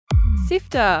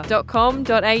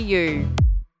sifter.com.au.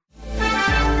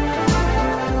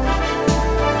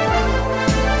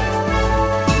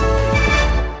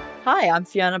 Hi, I'm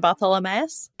Fiona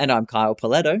Bartholomeus. And I'm Kyle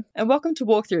Paletto. And welcome to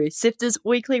Walkthrough, Sifter's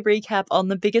weekly recap on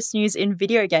the biggest news in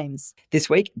video games. This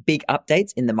week, big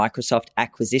updates in the Microsoft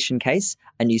acquisition case.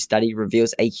 A new study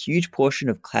reveals a huge portion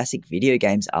of classic video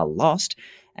games are lost,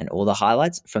 and all the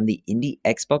highlights from the Indie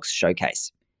Xbox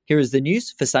showcase. Here is the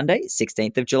news for Sunday,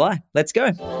 16th of July. Let's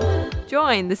go.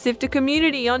 Join the Sifter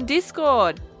community on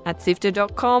Discord at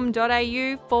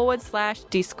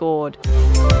sifter.com.au/Discord.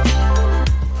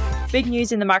 Big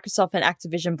news in the Microsoft and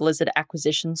Activision Blizzard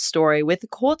acquisition story, with the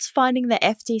courts finding the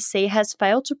FTC has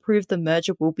failed to prove the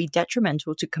merger will be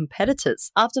detrimental to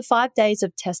competitors. After 5 days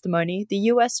of testimony, the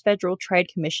US Federal Trade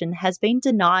Commission has been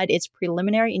denied its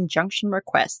preliminary injunction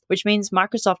request, which means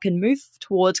Microsoft can move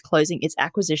towards closing its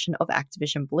acquisition of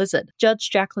Activision Blizzard. Judge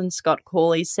Jacqueline Scott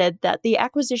Corley said that the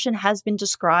acquisition has been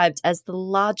described as the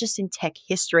largest in tech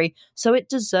history, so it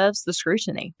deserves the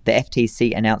scrutiny. The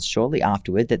FTC announced shortly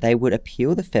afterward that they would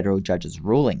appeal the federal judge's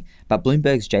ruling, but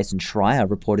Bloomberg's Jason Schreier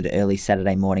reported early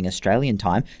Saturday morning Australian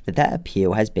time that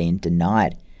appeal has been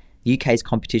denied. The UK's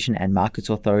Competition and Markets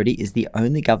Authority is the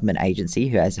only government agency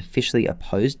who has officially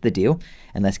opposed the deal.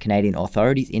 Unless Canadian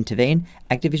authorities intervene,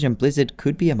 Activision Blizzard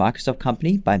could be a Microsoft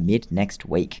company by mid-next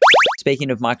week. Speaking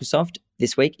of Microsoft,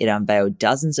 this week it unveiled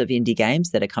dozens of indie games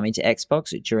that are coming to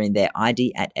Xbox during their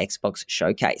ID at Xbox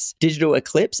showcase. Digital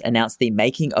Eclipse announced the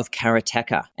making of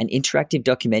Karateka, an interactive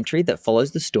documentary that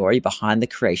follows the story behind the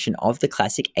creation of the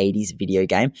classic 80s video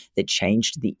game that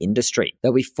changed the industry.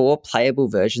 There'll be 4 playable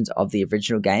versions of the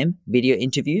original game, video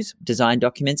interviews, design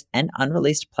documents, and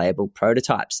unreleased playable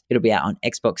prototypes. It'll be out on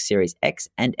Xbox Series X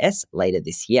and S later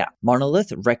this year.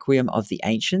 Monolith Requiem of the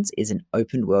Ancients is an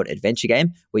open-world adventure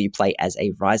game where you play as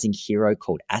a rising hero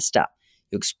called Asta.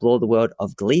 You explore the world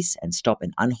of Gliese and stop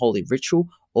an unholy ritual,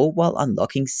 all while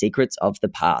unlocking secrets of the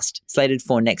past. Slated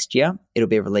for next year, it'll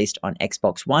be released on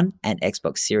Xbox One and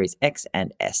Xbox Series X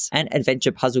and S. And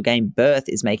adventure puzzle game Birth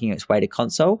is making its way to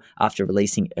console after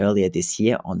releasing earlier this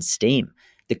year on Steam.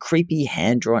 The creepy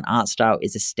hand-drawn art style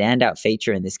is a standout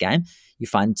feature in this game. You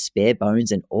find spare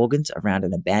bones and organs around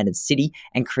an abandoned city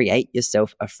and create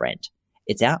yourself a friend.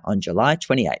 It's out on July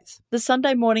 28th. The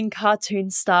Sunday morning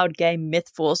cartoon-styled game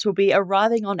MythForce will be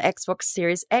arriving on Xbox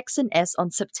Series X and S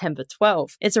on September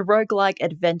 12th. It's a roguelike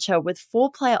adventure with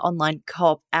 4-player online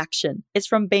co-op action. It's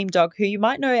from Beamdog, who you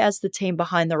might know as the team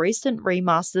behind the recent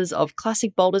remasters of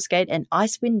classic Baldur's Gate and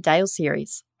Icewind Dale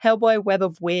series. Hellboy Web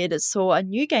of Weird saw a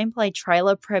new gameplay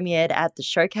trailer premiered at the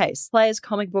showcase. Play as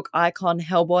comic book icon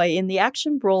Hellboy in the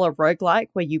action brawler roguelike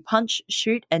where you punch,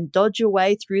 shoot, and dodge your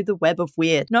way through the Web of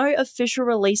Weird. No official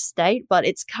release date, but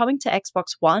it's coming to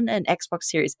Xbox One and Xbox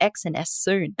Series X and S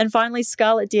soon. And finally,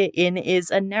 Scarlet Deer Inn is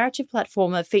a narrative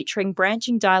platformer featuring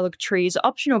branching dialogue trees,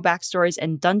 optional backstories,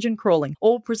 and dungeon crawling,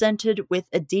 all presented with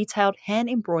a detailed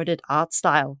hand-embroidered art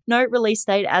style. No release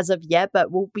date as of yet, but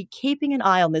we'll be keeping an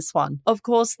eye on this one. Of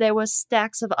course, there were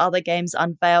stacks of other games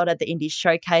unveiled at the Indie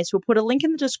Showcase. We'll put a link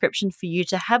in the description for you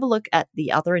to have a look at the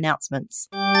other announcements.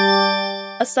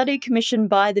 A study commissioned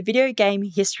by the Video Game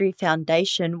History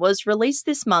Foundation was released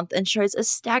this month and shows a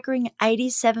staggering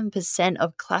 87%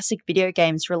 of classic video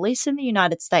games released in the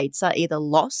United States are either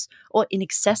lost or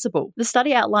inaccessible. The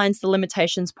study outlines the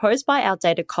limitations posed by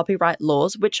outdated copyright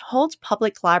laws, which holds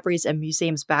public libraries and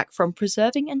museums back from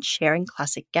preserving and sharing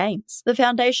classic games. The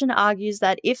foundation argues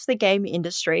that if the game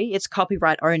industry, its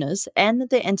copyright owners, and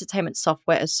the Entertainment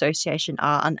Software Association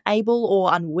are unable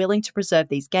or unwilling to preserve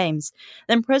these games,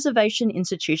 then preservation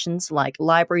institutions like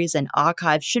libraries and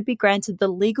archives should be granted the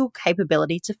legal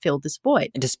capability to fill this void.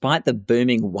 And despite the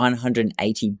booming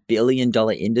 $180 billion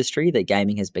industry that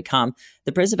gaming has become,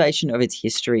 the preservation of its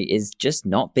history is just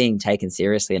not being taken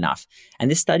seriously enough.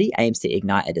 And this study aims to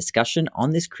ignite a discussion on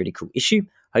this critical issue,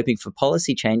 hoping for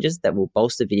policy changes that will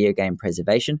bolster video game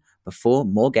preservation before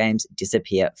more games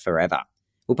disappear forever.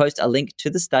 We'll post a link to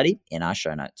the study in our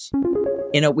show notes.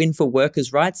 In a win for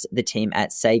workers' rights, the team at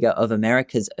Sega of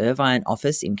America's Irvine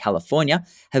office in California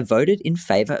have voted in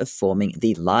favor of forming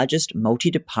the largest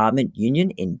multi-department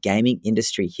union in gaming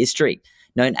industry history,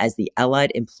 known as the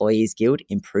Allied Employees Guild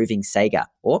Improving Sega,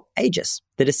 or AEGIS.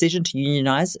 The decision to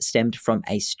unionize stemmed from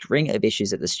a string of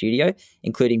issues at the studio,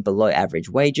 including below-average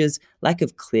wages, lack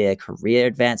of clear career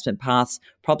advancement paths,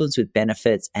 problems with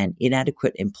benefits, and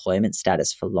inadequate employment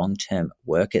status for long-term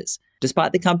workers.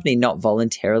 Despite the company not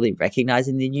voluntarily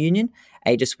recognizing the union,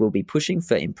 AEGIS will be pushing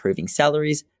for improving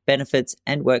salaries, benefits,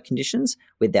 and work conditions,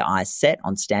 with their eyes set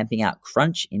on stamping out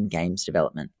crunch in games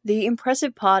development. The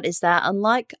impressive part is that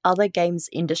unlike other games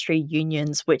industry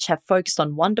unions which have focused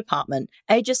on one department,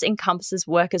 Aegis encompasses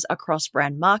workers across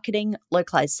brand marketing,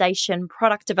 localization,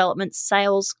 product development,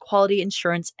 sales, quality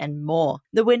assurance, and more.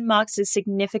 The win marks a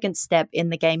significant step in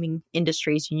the gaming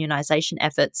industry's unionization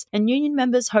efforts, and union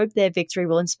members hope their victory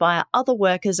will inspire other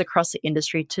workers across the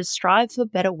industry to strive for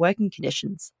better working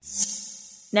conditions.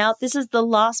 Now, this is the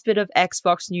last bit of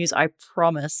Xbox news, I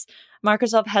promise.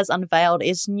 Microsoft has unveiled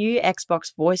its new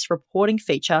Xbox Voice reporting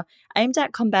feature aimed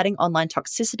at combating online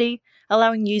toxicity,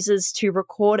 allowing users to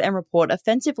record and report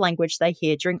offensive language they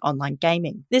hear during online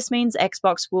gaming. This means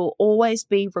Xbox will always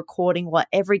be recording what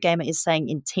every gamer is saying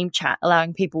in team chat,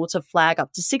 allowing people to flag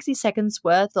up to 60 seconds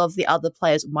worth of the other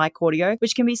player's mic audio,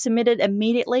 which can be submitted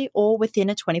immediately or within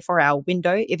a 24-hour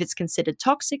window if it's considered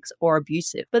toxic or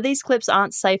abusive. But these clips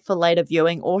aren't safe for later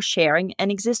viewing or sharing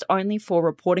and exist only for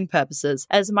reporting purposes,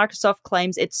 as Microsoft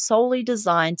claims it's solely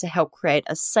designed to help create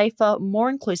a safer, more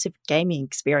inclusive gaming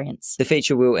experience. The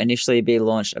feature will initially be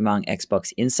launched among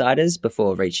Xbox insiders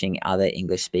before reaching other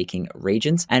English-speaking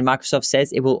regions, and Microsoft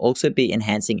says it will also be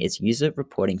enhancing its user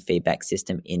reporting feedback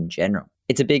system in general.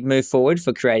 It's a big move forward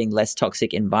for creating less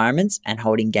toxic environments and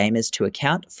holding gamers to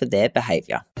account for their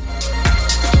behaviour.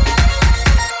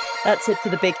 That's it for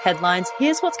the big headlines.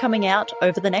 Here's what's coming out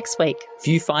over the next week.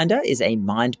 Viewfinder is a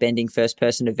mind-bending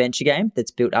first-person adventure game that's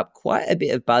built up quite a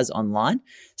bit of buzz online.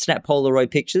 Snap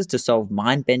Polaroid pictures to solve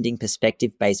mind-bending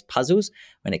perspective-based puzzles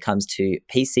when it comes to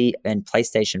PC and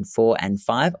PlayStation 4 and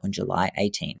 5 on July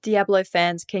 18. Diablo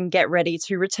fans can get ready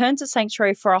to return to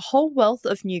Sanctuary for a whole wealth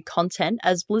of new content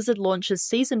as Blizzard launches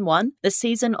Season 1, the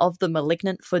Season of the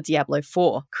Malignant for Diablo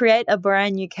 4. Create a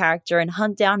brand new character and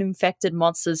hunt down infected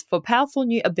monsters for powerful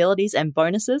new abilities and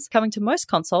bonuses, coming to most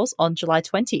consoles on July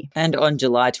 20. And on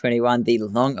July 21, the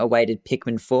long-awaited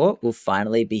Pikmin 4 will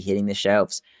finally be hitting the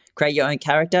shelves. Create your own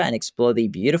character and explore the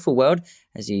beautiful world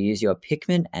as you use your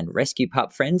Pikmin and Rescue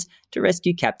Pup friends to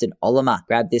rescue Captain Olimar.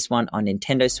 Grab this one on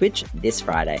Nintendo Switch this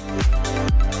Friday.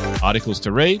 Articles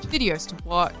to read, Videos to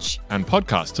watch, and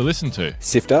podcasts to listen to.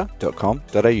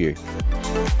 Sifter.com.au.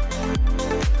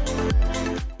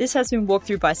 This has been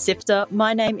Walkthrough by Sifter.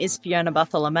 My name is Fiona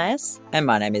Bartholomaeus. And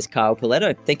my name is Kyle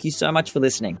Paletto. Thank you so much for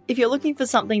listening. If you're looking for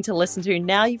something to listen to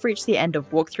now you've reached the end of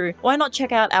Walkthrough, why not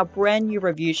check out our brand new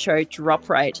review show Drop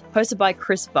Rate, hosted by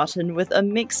Chris Button, with a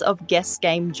mix of guest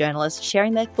game journalists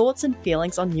sharing their thoughts and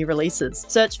feelings on new releases.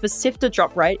 Search for Sifter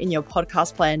Drop Rate in your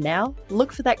podcast player now.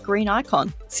 Look for that green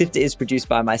icon. Sifter is produced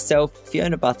by myself,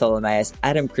 Fiona Bartholomaeus,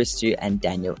 Adam Christou, and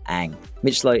Daniel Ang.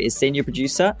 Mitch Lowe is senior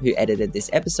producer who edited this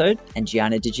episode, and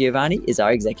Gianna Di Giovanni is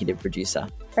our executive producer.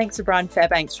 Thanks to Brian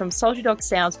Fairbanks from Salty Dog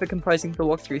Sounds for composing the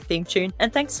Walkthrough theme tune,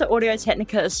 and thanks to Audio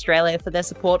Technica Australia for their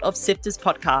support of Sifter's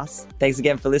podcast. Thanks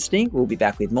again for listening. We'll be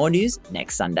back with more news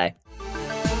next Sunday.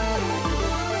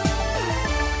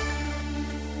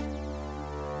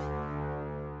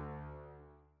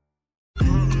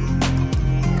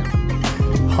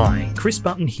 Hi, Chris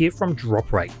Button here from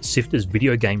Drop Rate, Sifter's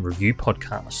video game review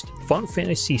podcast. Final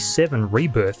Fantasy VII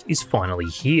Rebirth is finally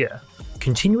here,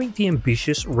 continuing the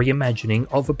ambitious reimagining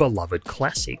of a beloved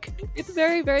classic. It's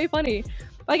very, very funny.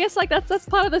 I guess that's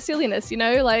part of the silliness, you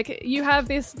know, like you have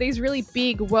these really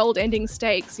big world-ending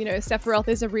stakes, you know, Sephiroth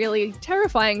is a really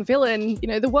terrifying villain, you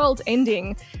know, the world's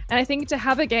ending, and I think to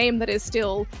have a game that is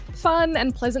still fun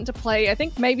and pleasant to play, I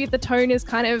think maybe the tone is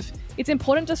it's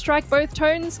important to strike both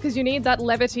tones because you need that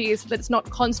levity so that it's not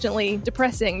constantly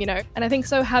depressing, you know, and I think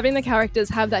so having the characters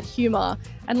have that humor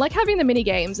and like having the mini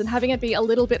games and having it be a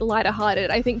little bit lighter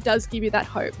hearted, I think does give you that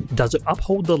hope. Does it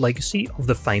uphold the legacy of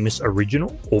the famous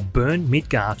original or burn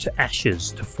Midgar to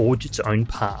ashes to forge its own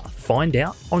path? Find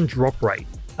out on Drop Rate,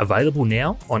 available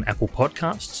now on Apple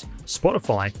Podcasts,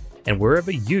 Spotify, and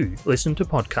wherever you listen to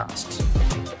podcasts.